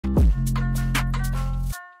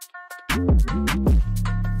What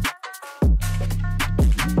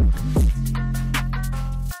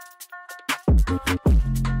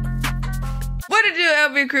to do,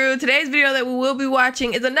 LBCREW? Today's video that we will be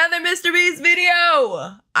watching is another Mr. Beast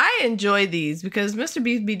video. I enjoy these because Mr.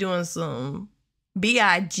 Beast be doing some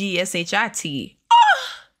B-I-G-S-H-I-T.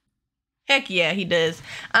 Heck yeah, he does.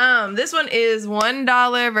 This one is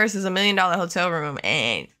 $1 versus $1 million hotel room,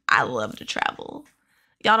 and I love to travel.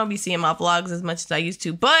 Y'all don't be seeing my vlogs as much as I used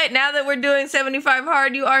to, but now that we're doing 75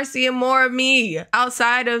 hard, you are seeing more of me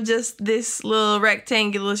outside of just this little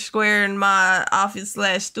rectangular square in my office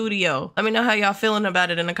 / studio. Let me know how y'all feeling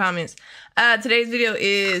about it in the comments. Today's video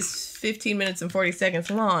is 15 minutes and 40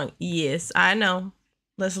 seconds long. Yes, I know.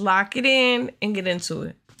 Let's lock it in and get into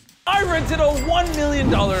it. I rented a $1 million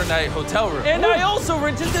a night hotel room. And I also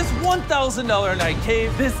rented this $1,000 a night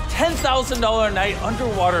cave, this $10,000 a night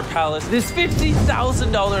underwater palace, this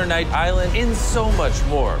 $50,000 a night island, and so much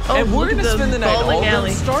more. Oh, and we're gonna spend the night all of them,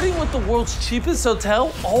 alley. starting with the world's cheapest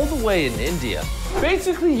hotel all the way in India.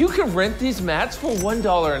 Basically, you can rent these mats for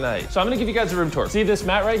 $1 a night. So I'm gonna give you guys a room tour. See this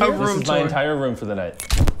mat right here? This is my entire room for the night.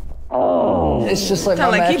 Oh, it's just like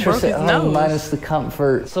my mattress at home nose. minus the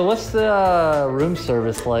comfort. So what's the room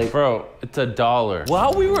service like? Bro, it's $1.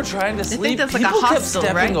 While we were trying to sleep, that's like a people kept hostel,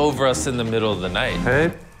 stepping right? over us in the middle of the night.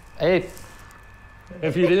 Hey.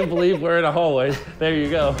 If you didn't believe we're in a hallway, there you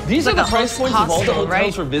go. These are like the a price points of all the hostel, hotels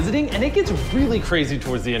right? we're visiting, and it gets really crazy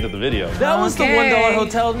towards the end of the video. That was the $1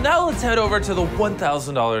 hotel. Now let's head over to the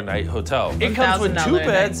 $1,000 a night hotel. It comes with 2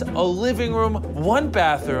 beds, a living room, 1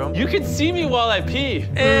 bathroom. You can see me while I pee.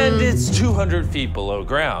 And it's 200 feet below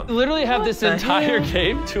ground. We literally have this entire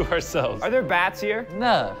cave to ourselves. Are there bats here?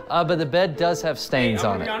 No, but the bed does have stains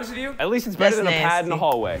on To be it. honest with you, at least it's better That's than a pad in the nasty.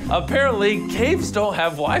 hallway. Apparently, caves don't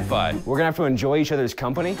have Wi-Fi. We're gonna have to enjoy each other's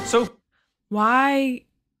company. So Why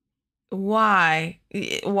are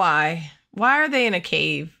they in a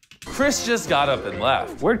cave? Chris just got up and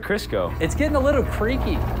left. Where'd Chris go? It's getting a little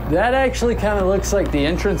creaky. That actually kind of looks like the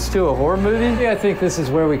entrance to a horror movie. I think this is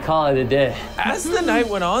where we call it a day. As the night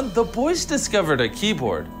went on, the boys discovered a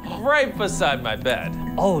keyboard right beside my bed.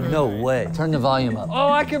 Oh, no way. Turn the volume up.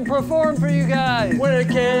 Oh, I can perform for you guys.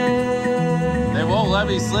 Wicked. They won't let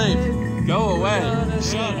me sleep. Go away.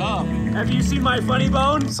 Shut up. Have you seen my funny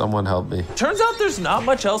bone? Someone help me. Turns out there's not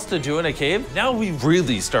much else to do in a cave. Now we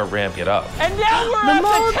really start ramping it up. And now we're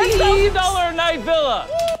at the $10,000 a night villa.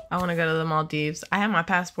 I want to go to the Maldives. I have my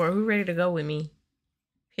passport. Who's ready to go with me?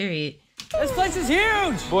 Period. This place is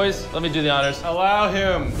huge. Boys, let me do the honors. Allow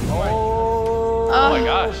him. Oh my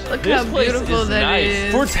gosh. Look This how place beautiful is that nice.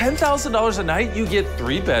 is. For $10,000 a night, you get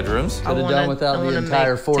 3 bedrooms, Could have done without the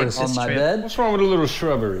entire forest on my bed. What's wrong with a little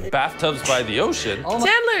shrubbery? bathtubs by the ocean. Oh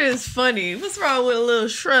Chandler is funny. What's wrong with a little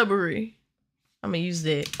shrubbery? I'm gonna use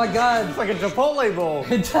that. my God. It's like a Chipotle bowl.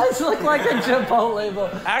 It does look like a Chipotle bowl.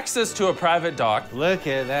 Access to a private dock. Look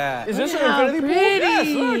at that. Is this an How infinity pool? pretty. Yes,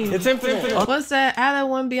 look. It's infinite. What's that? How that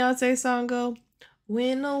one Beyonce song go?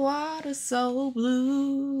 When the water's so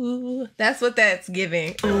blue. That's what that's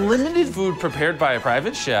giving. Limited food prepared by a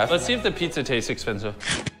private chef. Let's see if the pizza tastes expensive.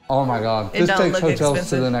 Oh my God. It This don't takes look hotels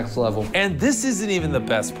expensive. to the next level. And this isn't even the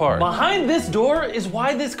best part. Behind this door is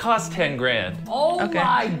why this costs 10 grand. Oh Okay.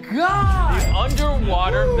 my God.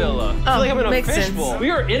 Underwater villa. Oh, like I'm in a makes sense. fishbowl. We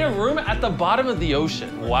are in a room at the bottom of the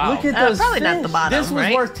ocean. Wow. Look at those Probably not fish. the bottom, This was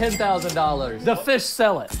right? worth $10,000. The fish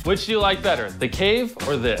sell it. Which do you like better, the cave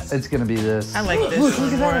or this? It's gonna be this. I like this Look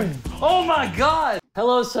one at more. that. Oh my God.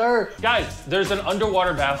 Hello, sir. Guys, there's an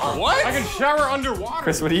underwater bathroom. What? I can shower underwater.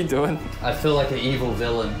 Chris, what are you doing? I feel like an evil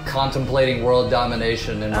villain contemplating world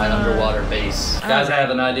domination in my underwater base. Guys, I have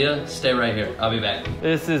an idea. Stay right here. I'll be back.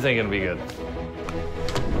 This isn't gonna be good.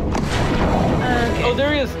 Okay. Oh,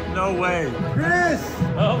 there he is. No way. Chris!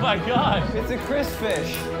 Oh my gosh. It's a Chris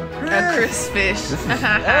fish. A Chris fish.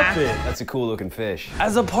 That's a cool looking fish.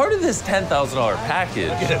 As a part of this $10,000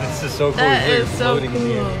 package, This is so cool. That is so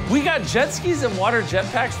cool. we got jet skis and water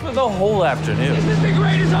jetpacks for the whole afternoon. This is the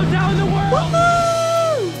greatest hotel in the world.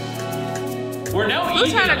 We're now Who's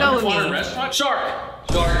eating trying at to an go with underwater me? restaurant. Shark.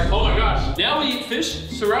 Oh my gosh. Now we eat fish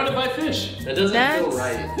surrounded by fish. That doesn't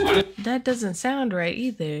That's- feel right. That doesn't sound right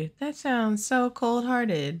either. That sounds so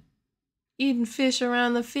cold-hearted. Eating fish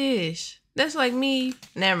around the fish. That's like me.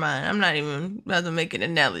 Never mind. I'm not even about to make an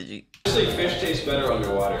analogy. Actually, fish tastes better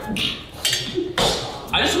underwater.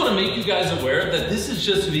 I just want to make you guys aware that this is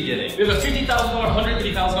just the beginning. We have a $50,000,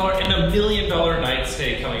 $180,000, and $1 million night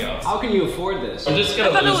stay coming up. How can you afford this? I'm just I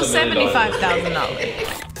gonna thought it lose was $1 million.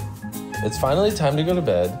 $75,000. It's finally time to go to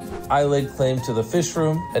bed. I laid claim to the fish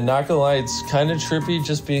room, and not gonna lie, it's kind of trippy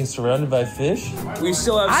just being surrounded by fish. We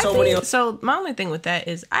still have so many. So my only thing with that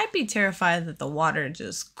is I'd be terrified that the water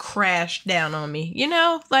just crashed down on me. You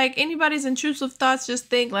know, like anybody's intrusive thoughts just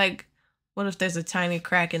think like, what if there's a tiny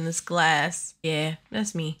crack in this glass? Yeah,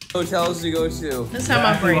 that's me. Hotels to go to. That's how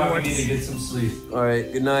my brain works. We need to get some sleep. All right,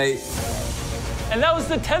 good night. And that was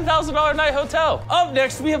the $10,000 night hotel. Up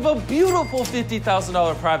next, we have a beautiful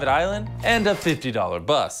 $50,000 private island and a $50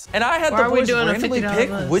 bus. And I had Why the are we boys doing a randomly $50 pick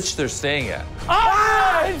bus? which they're staying at.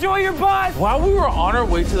 Ah! Enjoy your bus! While we were on our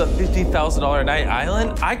way to the $50,000 night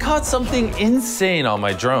island, I caught something insane on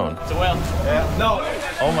my drone. It's a whale. Yeah. No.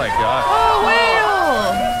 Oh my God. Oh,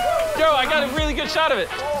 whale! Yo, I got a really good shot of it.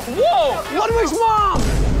 Whoa! Ludwig's mom!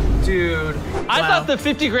 Dude. I thought the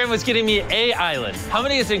 50 grand was getting me a island. How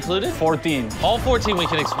many is included? 14. All 14 we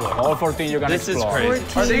can explore. All 14 you're gonna This is explore.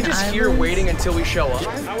 crazy. Are they just here islands? waiting until we show up?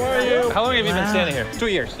 How are you? How long have you been standing here? 2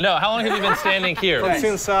 years. No, how long have you been standing here?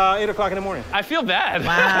 Since 8 o'clock in the morning. I feel bad.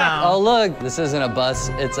 Wow. Oh, look, this isn't a bus,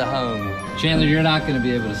 it's a home. Chandler, you're not gonna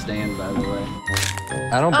be able to stand, by the way.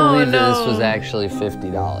 I don't believe that this was actually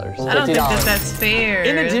 $50. I don't think that that's fair.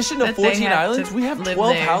 In addition to that they 14 have islands, to we have live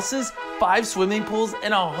 12 there. houses, 5 swimming pools,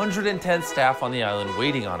 and 110 staff on the island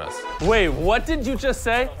waiting on us. Wait, what did you just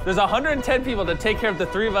say? There's 110 people to take care of the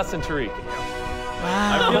 3 of us and Tariq.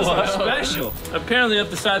 Wow. I feel so special. Apparently up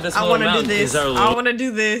beside this I little want to do mountain this. is our I little want to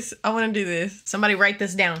do this. I want to do this. Somebody write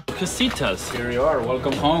this down. casitas. Here you are,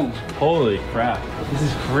 welcome home. Holy crap, this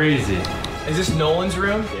is crazy. Is this Nolan's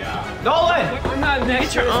room? Yeah. Nolan! We're not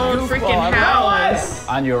next Your own freaking house.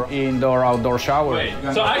 And your indoor-outdoor shower. Wait,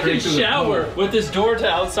 So I can shower with this door to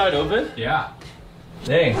outside open? Yeah.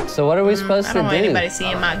 Dang. So what are we supposed I to don't want do? anybody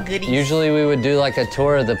seeing my goodies. Usually we would do like a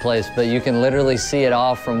tour of the place, but you can literally see it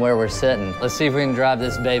all from where we're sitting. Let's see if we can drive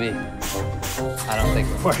this baby. I don't think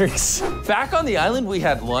it works. Back on the island, we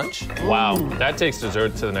had lunch. Wow, that takes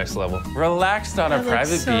dessert to the next level. Relaxed on a That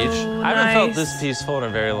private looks so beach. I haven't felt nice. this peaceful in a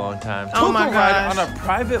very long time. Oh Took my a ride gosh. on a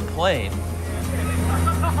private plane.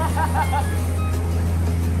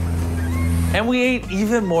 And we ate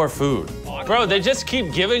even more food. Bro, they just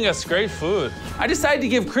keep giving us great food. I decided to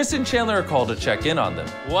give Chris and Chandler a call to check in on them.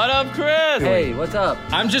 What up, Chris? Hey, what's up?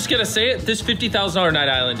 I'm just gonna say it, this $50,000 night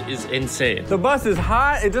island is insane. The bus is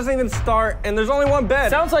hot, it doesn't even start, and there's only one bed.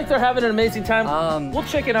 Sounds like they're having an amazing time. We'll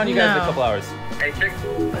check in on you guys in a No. couple hours.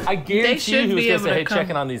 I guarantee should you he was be gonna able say, to hey, come.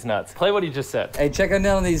 checking on these nuts. Play what he just said. Hey, check on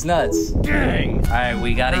down these nuts. Dang. All right,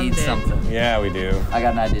 we gotta eat dead. something. Yeah, we do. I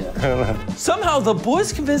got an idea. Somehow the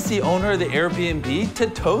boys convinced the owner of the Airbnb to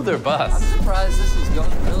tow their bus. I'm surprised this is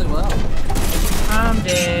going really well. I'm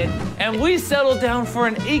dead. And we settled down for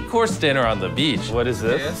an 8-course dinner on the beach. What is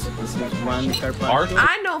this? This is one Art?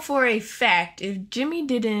 I know for a fact if Jimmy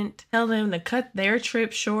didn't tell them to cut their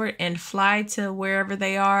trip short and fly to wherever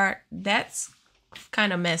they are, that's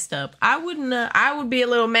kind of messed up. I would be a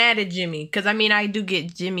little mad at Jimmy because I mean I do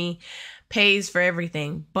get Jimmy pays for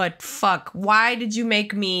everything, but fuck, why did you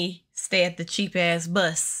make me stay at the cheap ass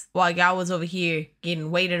bus while y'all was over here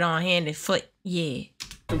getting waited on hand and foot? Yeah.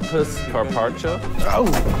 Octopus carpaccio?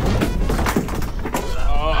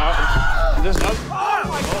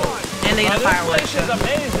 And they got a fireworks show.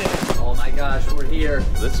 amazing. Oh my gosh, we're here.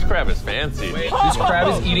 This crab is fancy. This crab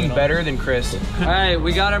is eating better than Chris. All right,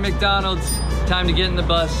 we got our McDonald's. Time to get in the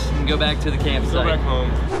bus and go back to the campsite.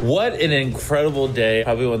 What an incredible day.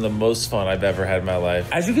 Probably one of the most fun I've ever had in my life.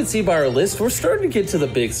 As you can see by our list, we're starting to get to the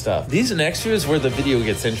big stuff. These next few is where the video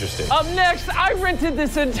gets interesting. Up next, I rented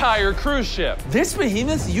this entire cruise ship. This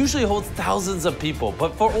behemoth usually holds thousands of people,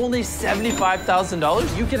 but for only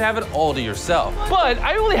 $75,000, you can have it all to yourself. But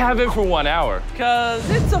I only have it for 1 hour, because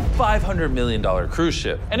it's a $500 million cruise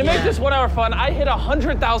ship. And to make this 1 hour fun, I hit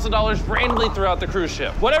 $100,000 randomly throughout the cruise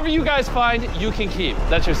ship. Whatever you guys find, you can keep.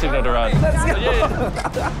 That's your signal to run. Let's go.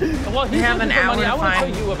 Well, he's have looking an for money. hour I to want to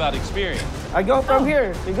find- tell you about Experian. I go from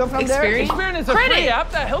here. You go from there. Experience? Experian is a Credit. free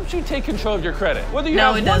app that helps you take control of your credit. Whether you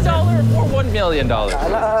No, have it doesn't. $1 or $1 million.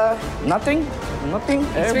 Nothing. Nothing.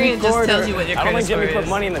 Every Experience just quarter. tells you what your I don't credit think Jimmy score put is.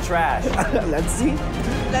 money in the trash. Let's see.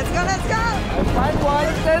 Let's go, let's go. I find one,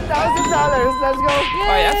 $10,000. Let's go. All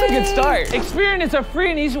right, that's a good start. Experian is a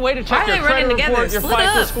free and easy way to check Why are your they running credit together? report, your Split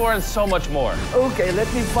FICO up. score, and so much more. Okay,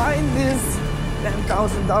 let me find this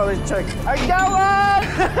 $10,000 check. I got one.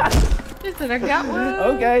 He said, I got one.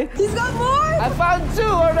 Okay. He's got more. I found 2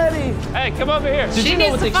 already. Hey, come over here. Did She you know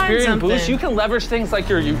needs with to find Experian Boost, something. you can leverage things like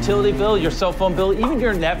your utility bill, your cell phone bill, even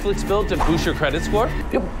your Netflix bill to boost your credit score?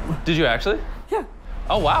 Yep. Did you actually? Yeah.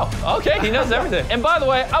 Oh, wow. Okay, he knows everything. And by the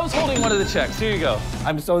way, I was holding one of the checks. Here you go.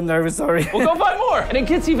 I'm so nervous, sorry. We'll go find more. And it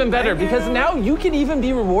gets even better because now you can even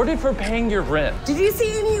be rewarded for paying your rent. Did you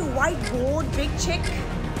see any white gold big chick?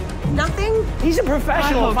 Nothing? He's a I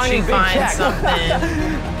professional hope she finding big finds checks.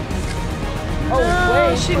 something. Oh,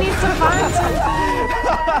 wait. She needs to find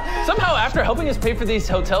something. Somehow, after helping us pay for these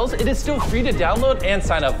hotels, it is still free to download and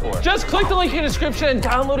sign up for. Just click the link in the description and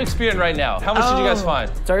download Experian right now. How much did you guys find?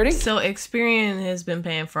 30? So Experian has been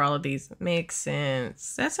paying for all of these. Makes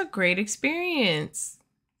sense. That's a great experience.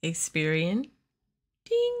 Experian.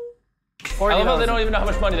 Ding. I love how they don't even know how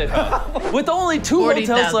much money they found. With only 2 hotels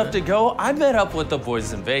 40,000. left to go, I met up with the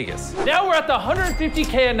boys in Vegas. Now we're at the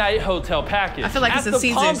 $150K a night hotel package. I feel like at it's at the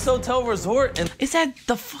Caesars. Palms Hotel Resort in Is that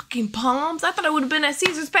the fucking Palms? I thought it would have been at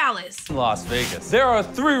Caesar's Palace. Las Vegas. There are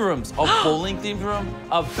 3 rooms, a bowling-themed room,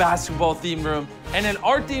 a basketball-themed room, and an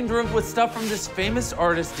art-themed room with stuff from this famous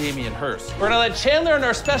artist, Damien Hirst. We're gonna let Chandler and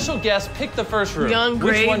our special guest pick the first room. Young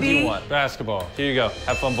Which one do Gravy? you want? Basketball. Here you go.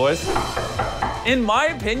 Have fun, boys. In my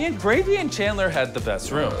opinion, Gravy and Chandler had the best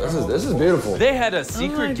room. This is beautiful. They had a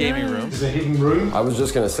secret gaming room. It's a hidden room. I was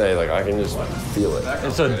just gonna say, like, I can just feel it.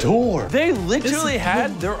 It's a door. They literally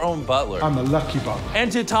had their own butler. I'm a lucky bug.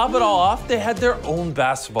 And to top it all off, they had their own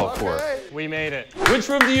basketball court. We made it. Which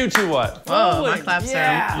room do you 2 want? Oh, my claps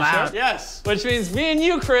are loud. Yes. Which means me and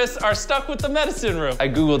you, Chris, are stuck with the medicine room. I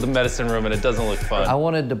Googled the medicine room and it doesn't look fun. I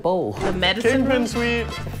wanted to bowl. The medicine room? Suite.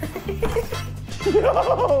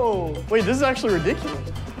 Yo! Wait, this is actually ridiculous.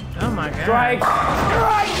 Oh my god.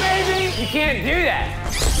 Strike, baby! You can't do that.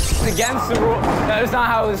 It's against the rule. That's not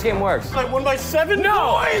how this game works. I won by 7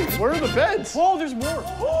 points! Where are the beds? Oh, there's more.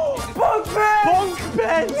 Bunk bed! Bunk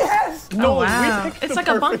beds! Yes! Oh, Nolan, wow. we picked It's the like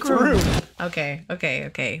a bunk perfect room.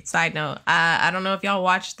 Okay. Side note, I don't know if y'all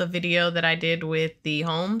watched the video that I did with the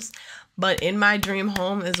homes, but in my dream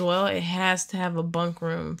home as well, it has to have a bunk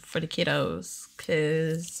room for the kiddos.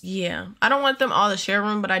 Cause yeah, I don't want them all to share a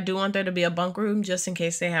room, but I do want there to be a bunk room just in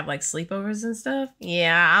case they have like sleepovers and stuff.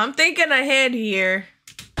 Yeah, I'm thinking ahead here.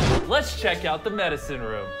 Let's check out the medicine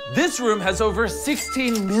room. This room has over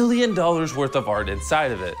 $16 million worth of art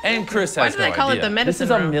inside of it. And Chris has Why do they call it the medicine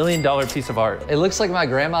This is room? $1 million piece of art. It looks like my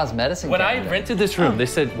grandma's medicine When I cabinet. rented this room, they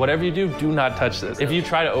said, whatever you do not touch this. If you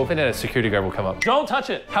try to open it, a security guard will come up. Don't touch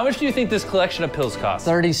it. How much do you think this collection of pills costs?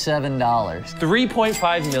 $37.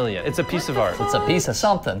 $3.5 million. It's a piece of art. It's a piece of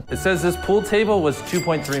something. It says this pool table was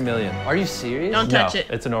 $2.3 million. Are you serious? Don't touch No, it.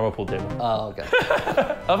 it's a normal pool table. Oh, okay.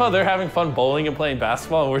 I love how they're having fun bowling and playing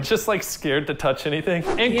basketball, and we're just like scared to touch anything.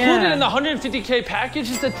 Included Yeah. in the $150K package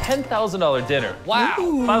is a $10,000 dinner. Wow.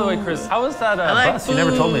 By the way, Chris, how was that like bus? You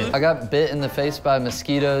never told me. food. I got bit in the face by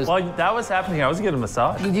mosquitoes. While that was happening, I was getting a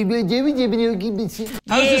massage. How does 10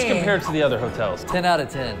 this compare to the other hotels? out of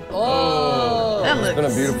 10. Oh! That It's been a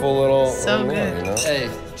looks beautiful little so meal, good. you know? Hey,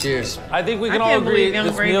 cheers. I think we I can all can't agree believe Young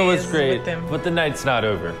this Gravy meal was is great, with them. but the night's not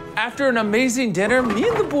over. After an amazing dinner, me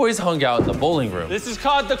and the boys hung out in the bowling room. This is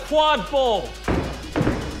called the Quad Bowl.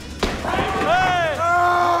 Hey!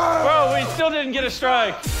 Bro, we still didn't get a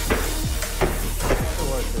strike.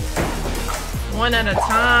 one at a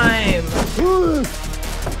time.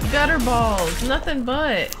 Gutter balls, nothing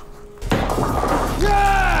but.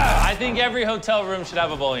 I think every hotel room should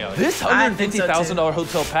have a bowling alley. This I think so, $150,000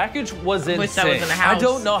 hotel package was insane. Wish that was in a I house.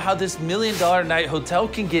 don't know how this $1 million night hotel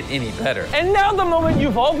can get any better. And now the moment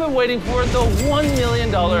you've all been waiting for, the $1 million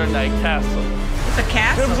a night castle. It's a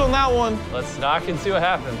castle. Dibs on that one. Let's knock and see what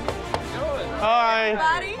happens. Hi.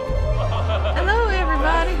 Hello,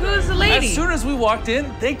 everybody. Who's the lady? As soon as we walked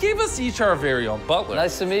in, they gave us each our very own butler.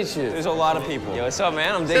 Nice to meet you. There's a lot of people. Yo, what's up,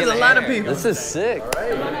 man? I'm digging There's a the lot of hair. people. This is sick.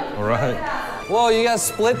 All right, Whoa, you guys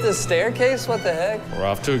split the staircase? What the heck? we're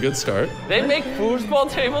off to a good start. They make foosball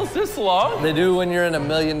tables this long? They do when you're in $1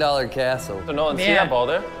 million castle. So no one see Yeah. that ball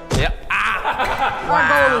there? Yeah.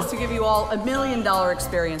 Our goal is to give you all $1 million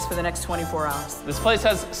experience for the next 24 hours. This place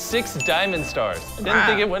has 6 diamond stars. I didn't Wow.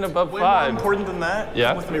 think it went above Way more 5. important than that. Yeah.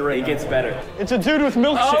 Come with me right It gets better. It's a dude with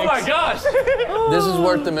milkshakes. Oh my gosh! This is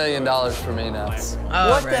worth $1 million for me now. Oh,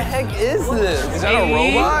 What the right. heck is this? Is that a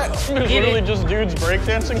robot? There's Get literally it. just dudes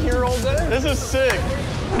breakdancing here all day. This is sick.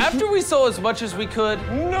 After we saw as much as we could,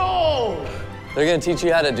 No! They're gonna teach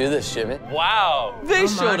you how to do this, Jimmy. wow, they Oh my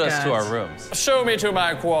showed us to gosh. our rooms. Show me to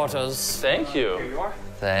my quarters. Thank you.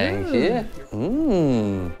 Thank you.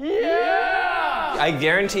 Mmm. I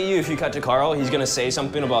guarantee you, if you cut to Carl, he's gonna say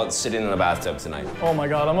something about sitting in the bathtub tonight. Oh my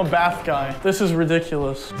god, I'm a bath guy. This is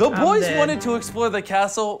ridiculous. The boys dead. wanted to explore the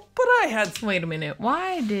castle, but I had Wait a minute.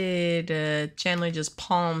 Why did Chandler just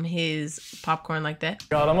palm his popcorn like that?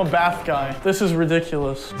 God, I'm a bath guy. This is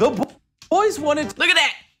ridiculous. boys wanted Look at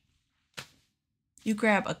that. You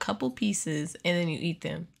grab a couple pieces and then you eat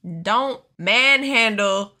them. Don't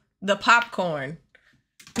manhandle the popcorn.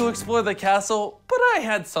 to explore the castle, but I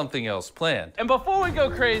had something else planned. And before we go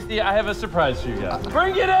crazy, I have a surprise for you guys.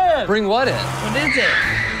 Bring it in! Bring what in? What is it?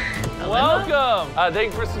 Welcome.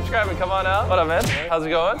 Thank you for subscribing. Come on out. What up, man? How's it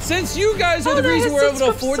going? Since you guys are the reason we're able to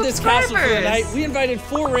afford this castle for the night, we invited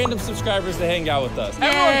 4 random subscribers to hang out with us. Yay.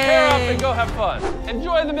 Everyone pair up and go have fun.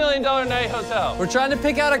 Enjoy the $1 Million Night Hotel. We're trying to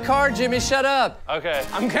pick out a car, Jimmy. Shut up. Okay.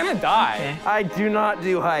 I'm gonna die. Okay. I do not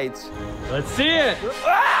do heights. Let's see it.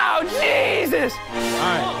 Wow, Jesus! All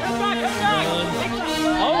right. Come back.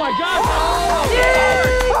 Oh my God. Yay,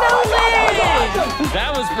 no way.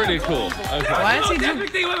 That was pretty cool. Okay. Why is he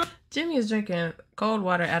drinking? Jimmy is drinking cold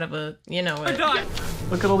water out of a, you know what?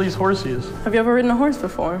 Look at all these horses. Have you ever ridden a horse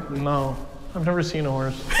before? No, I've never seen a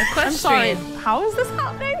horse. I'm sorry, how is this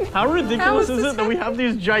happening? How ridiculous is it that we have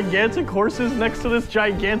these gigantic horses next to this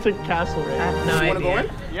gigantic castle right I have no idea.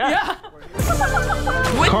 Yeah.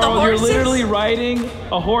 With Carl, the you're horses? literally riding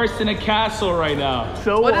a horse in a castle right now.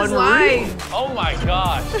 So What is unreal. life? Oh my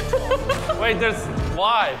gosh. Wait,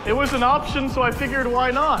 why? It was an option, so I figured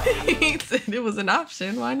why not? He said it was an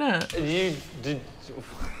option. Why not? You did.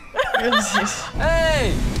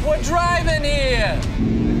 Hey, we're driving here.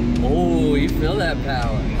 Oh, you feel that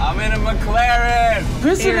power. I'm in a McLaren.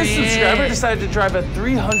 Chris and his Period. subscriber decided to drive a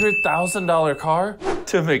 $300,000 car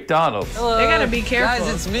to McDonald's. Hello. They gotta be careful.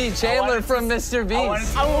 Guys, it's me, Chandler from Mr.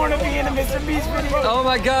 Beast. I want to be in a Mr. Beast video. Oh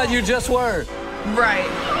my God, you just were. Right.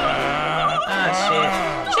 Oh, shit.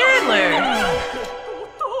 Chandler.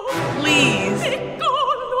 Please.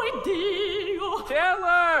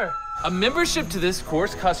 Chandler! A membership to this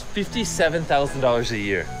course costs $57,000 a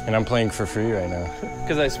year. And I'm playing for free right now.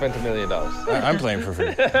 Because I spent $1 million. I'm playing for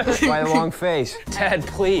free. Why the long face? Ted,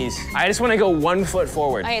 please. I just want to go 1 foot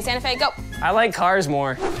forward. Okay, Santa Fe, go. I like cars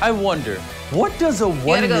more. I wonder, what does a $1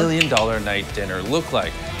 gotta go. million night dinner look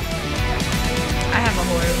like? I have a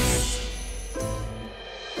horse.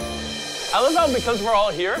 I love how because we're all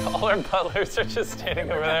here, all our butlers are just standing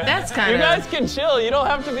over there. That's kind You of. guys can chill. You don't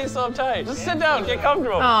have to be so uptight. Just sit down, get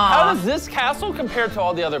comfortable. Aw. How does this castle compare to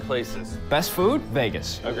all the other places? Best food?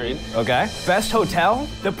 Vegas. Agreed. Okay. Best hotel?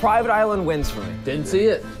 The private island wins for me. Didn't see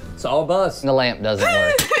it. It's all bus. The lamp doesn't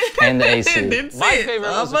work. And the AC. Didn't see My it.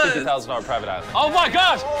 favorite was a Buzz. $50,000 private island. Oh my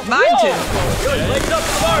gosh! Mine too. Good, legs up to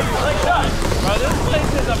the bar, legs up. Bro, this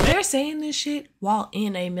place is amazing. They're saying this shit while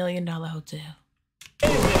in a $1 million hotel.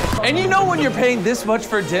 And you know when you're paying this much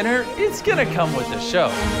for dinner, it's gonna come with a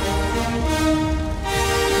show.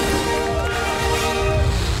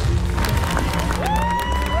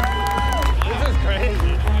 This is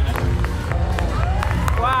crazy.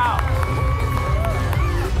 Wow.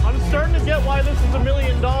 I'm starting to get why this is $1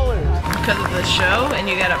 million. Because of the show and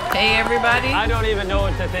you gotta pay everybody. I don't even know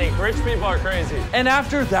what to think. Rich people are crazy. And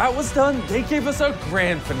after that was done, they gave us a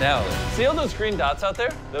grand finale. See all those green dots out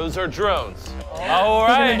there? Those are drones. All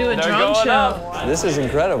right, We're gonna do a they're drone going show. up. This is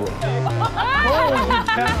incredible. Oh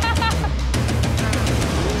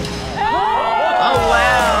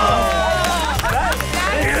wow.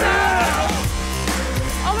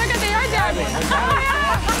 Oh my God, they are diving.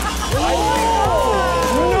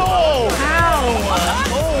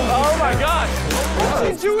 Oh my gosh.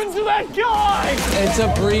 What's he doing to that guy? It's a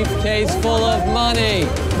briefcase full of money.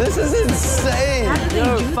 This is insane. How did they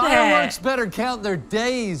do Fireworks that? better count their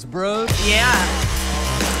days, bro. Yeah.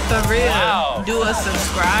 For real. Wow. Do a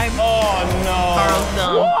subscribe. Oh no. Carl's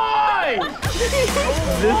dumb. Why?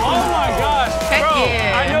 Oh my gosh. Heck Bro,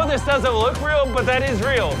 yeah. I know this doesn't look real, but that is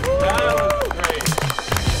real. That was great.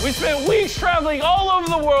 We spent weeks traveling all over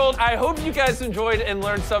the world. I hope you guys enjoyed and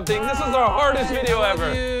learned something. This is our hardest video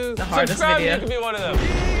ever. The hardest Subscribe video. and you can be one of them.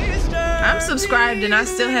 I'm subscribed and I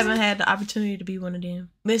still haven't had the opportunity to be one of them.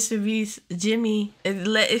 Mr. Beast, Jimmy,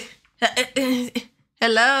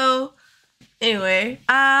 hello. Anyway,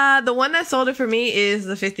 the one that sold it for me is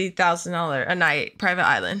the $50,000 a night private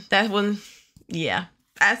island. That one, yeah.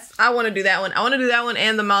 I want to do that one. I want to do that one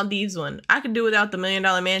and the Maldives one. I could do without the $1 Million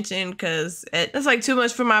Mansion because that's like too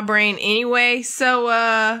much for my brain anyway.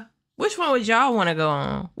 So, which one would y'all want to go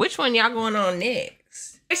on? Which one y'all going on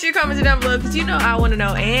next? Make sure you comment it down below because you know I want to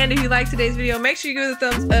know. And if you like today's video, make sure you give it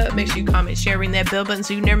a thumbs up. Make sure you comment, share, ring that bell button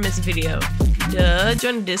so you never miss a video.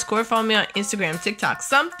 Join the Discord, follow me on Instagram, TikTok,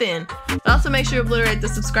 something. Also make sure you obliterate the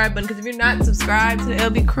subscribe button because if you're not subscribed to the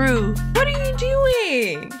LBCREW, what are you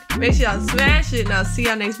doing? Make sure y'all smash it and I'll see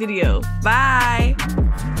y'all next video. Bye.